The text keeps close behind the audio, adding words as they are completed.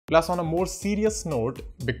Plus, on a more serious note,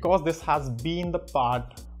 because this has been the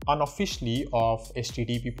part unofficially of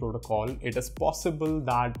HTTP protocol, it is possible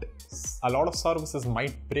that a lot of services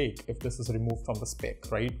might break if this is removed from the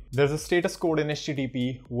spec, right? There's a status code in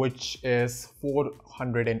HTTP which is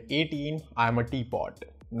 418. I'm a teapot.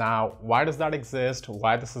 Now, why does that exist?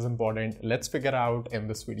 Why this is important? Let's figure out in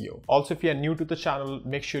this video. Also, if you are new to the channel,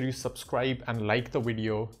 make sure you subscribe and like the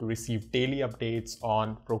video to receive daily updates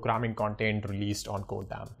on programming content released on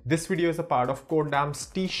Codedamn. This video is a part of Codedamm's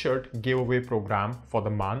t-shirt giveaway program for the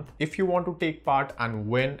month. If you want to take part and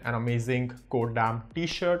win an amazing Codedamn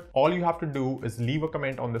t-shirt, all you have to do is leave a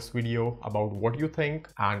comment on this video about what you think,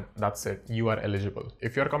 and that's it. You are eligible.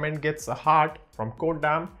 If your comment gets a heart from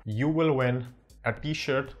Codedamn, you will win a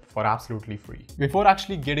t-shirt for absolutely free. Before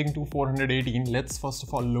actually getting to 418, let's first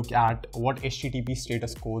of all look at what HTTP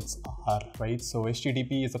status codes are, right? So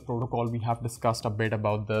HTTP is a protocol. We have discussed a bit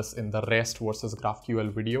about this in the REST versus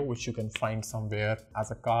GraphQL video, which you can find somewhere as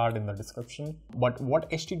a card in the description. But what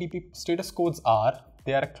HTTP status codes are,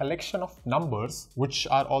 they are a collection of numbers which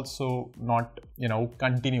are also not,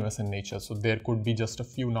 continuous in nature. So there could be just a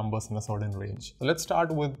few numbers in a certain range. So let's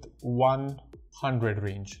start with 100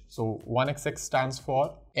 range. So 1XX stands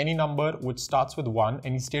for any number which starts with 1,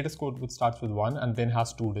 any status code which starts with 1 and then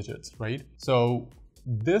has 2 digits, right? So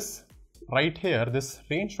this right here, this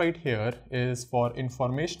range right here is for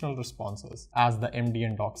informational responses, as the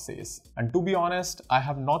MDN doc says. And to be honest, I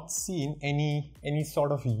have not seen any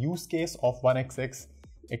sort of use case of 1XX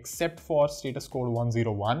except for status code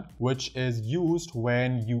 101, which is used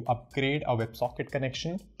when you upgrade a WebSocket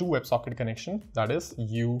connection to WebSocket connection. That is,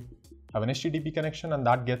 you have an HTTP connection and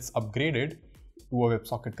that gets upgraded to a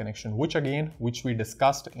WebSocket connection, which we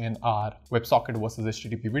discussed in our WebSocket versus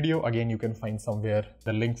HTTP video. Again, you can find somewhere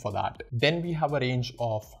the link for that. Then we have a range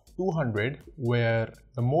of 200, where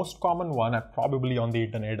the most common one probably on the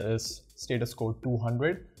internet is status code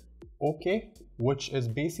 200, okay, which is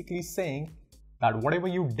basically saying that whatever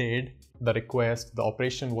you did, the request, the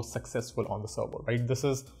operation was successful on the server, right? This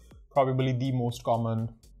is probably the most common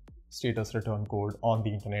status return code on the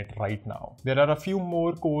internet right now. There are a few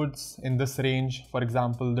more codes in this range. For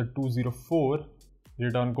example, the 204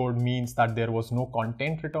 return code means that there was no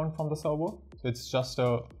content returned from the server. So it's just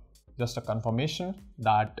a confirmation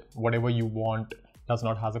that whatever you want does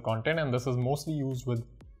not have a content, and this is mostly used with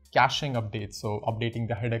caching updates, so updating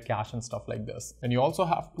the header cache and stuff like this. And you also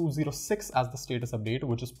have 206 as the status update,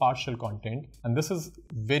 which is partial content, and this is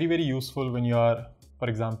very, very useful when you are, for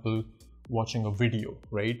example, watching a video,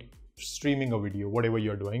 right? Streaming a video, whatever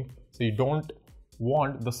you're doing. So you don't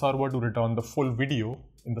want the server to return the full video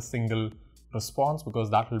in the single response, because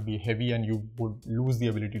that will be heavy and you would lose the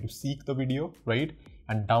ability to seek the video, right?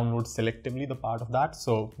 And download selectively the part of that.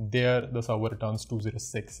 So there the server returns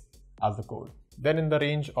 206 as the code. Then in the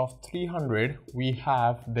range of 300, we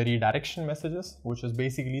have the redirection messages, which is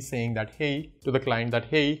basically saying that, hey, to the client that,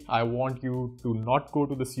 hey, I want you to not go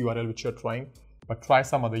to this URL which you're trying, but try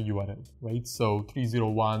some other URL, right? So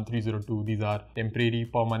 301, 302, these are temporary,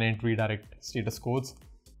 permanent redirect status codes,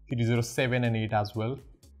 307 and 8 as well.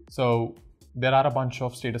 So there are a bunch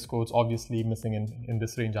of status codes obviously missing in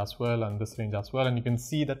this range as well, and this range as well. And you can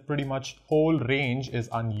see that pretty much whole range is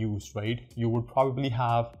unused, right? You would probably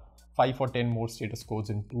have 5 or 10 more status codes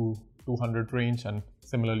in 200 range, and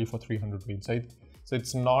similarly for 300 range, right? So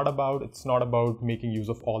it's not about making use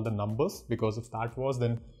of all the numbers, because if that was,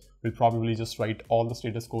 then we'll probably just write all the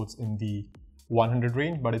status codes in the 100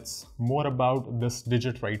 range, but it's more about this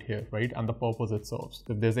digit right here, right? And the purpose it serves.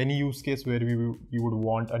 If there's any use case where you would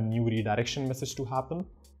want a new redirection message to happen,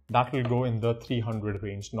 that will go in the 300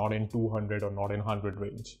 range, not in 200 or not in 100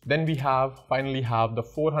 range. Then we finally have the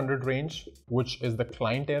 400 range, which is the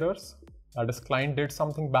client errors. That is, client did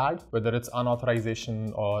something bad, whether it's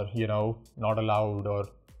unauthorization or, not allowed or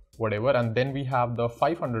whatever. And then we have the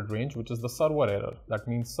 500 range, which is the server error. That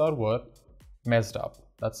means server messed up,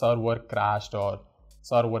 that server crashed or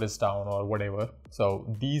server is down or whatever.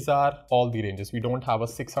 So these are all the ranges. We don't have a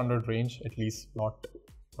 600 range, at least not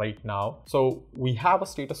right now. So we have a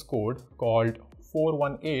status code called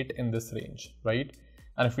 418 in this range, right?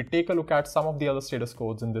 And if we take a look at some of the other status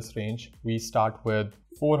codes in this range, we start with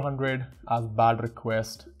 400 as bad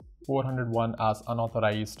request, 401 as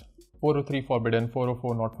unauthorized, 403 forbidden,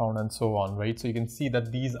 404 not found, and so on, right? So you can see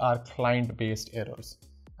that these are client-based errors,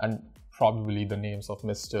 and probably the names of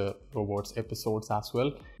Mr. Robot's episodes as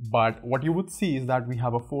well. But what you would see is that we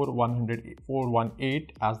have a 418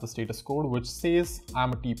 as the status code, which says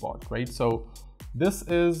I'm a teapot, right? So this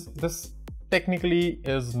technically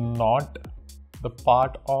is not the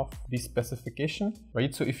part of the specification,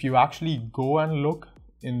 right? So if you actually go and look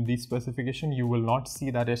in the specification, you will not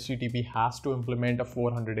see that HTTP has to implement a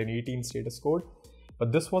 418 status code,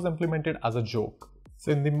 but this was implemented as a joke.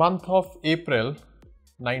 So in the month of April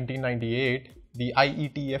 1998, the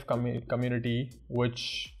IETF community,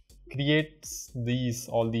 which creates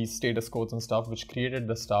all these status codes and stuff, which created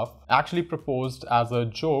this stuff, actually proposed as a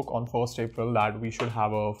joke on 1st April that we should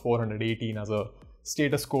have a 418 as a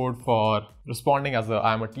status code for responding as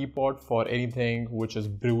I am a teapot for anything which is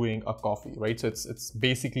brewing a coffee, right? So it's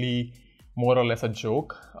basically more or less a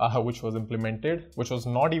joke which was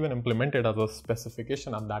not even implemented as a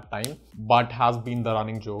specification at that time, but has been the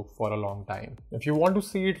running joke for a long time. If you want to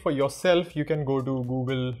see it for yourself, you can go to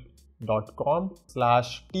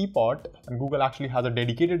google.com/teapot, and Google actually has a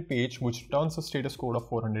dedicated page which returns a status code of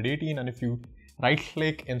 418, and if you right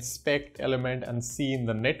click, inspect element and see in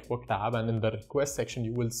the network tab and in the request section,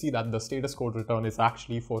 you will see that the status code return is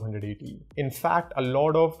actually 418. In fact, a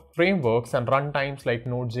lot of frameworks and runtimes like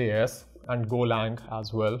Node.js and Golang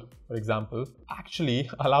as well, for example, actually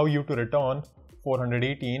allow you to return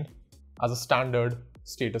 418 as a standard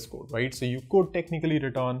status code, right? So you could technically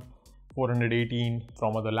return 418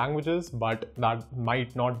 from other languages, but that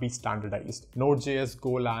might not be standardized. Node.js,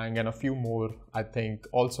 Golang, and a few more, I think,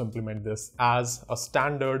 also implement this as a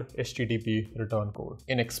standard HTTP return code.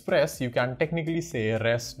 In Express, you can technically say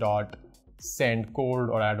rest.send code,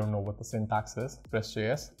 or I don't know what the syntax is,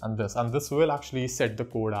 Express.js, and this will actually set the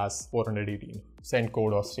code as 418. Send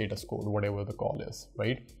code or status code, whatever the call is,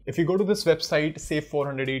 right? If you go to this website,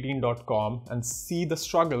 save418.com, and see the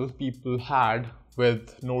struggle people had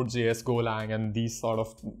with Node.js, Golang, and these sort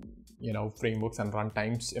of frameworks and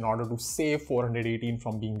runtimes in order to save 418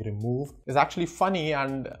 from being removed, is actually funny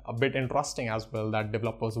and a bit interesting as well, that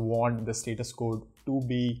developers want the status code to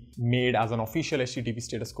be made as an official HTTP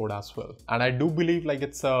status code as well. And I do believe like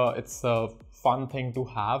it's a fun thing to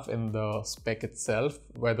have in the spec itself,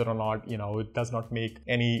 whether or not it does not make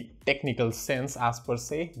any technical sense as per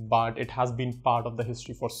se, but it has been part of the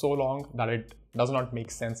history for so long that it does not make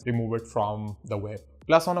sense to remove it from the web.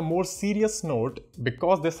 Plus, on a more serious note,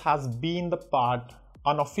 because this has been the part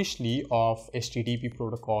unofficially of HTTP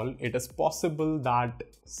protocol, it is possible that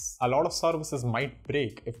a lot of services might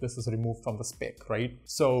break if this is removed from the spec, right?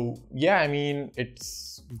 So yeah, I mean,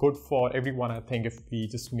 it's good for everyone, I think, if we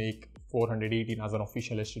just make 418 as an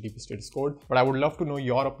official HTTP status code. But I would love to know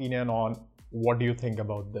your opinion on what do you think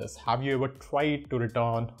about this. Have you ever tried to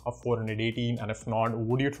return a 418? And if not,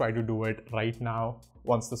 would you try to do it right now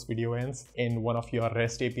once this video ends in one of your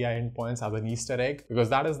REST API endpoints as an Easter egg? Because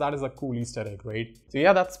that is a cool Easter egg, right? So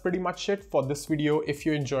yeah, that's pretty much it for this video. If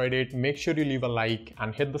you enjoyed it, make sure you leave a like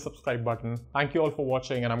and hit the subscribe button. Thank you all for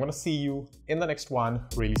watching, and I'm gonna see you in the next one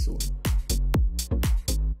really soon.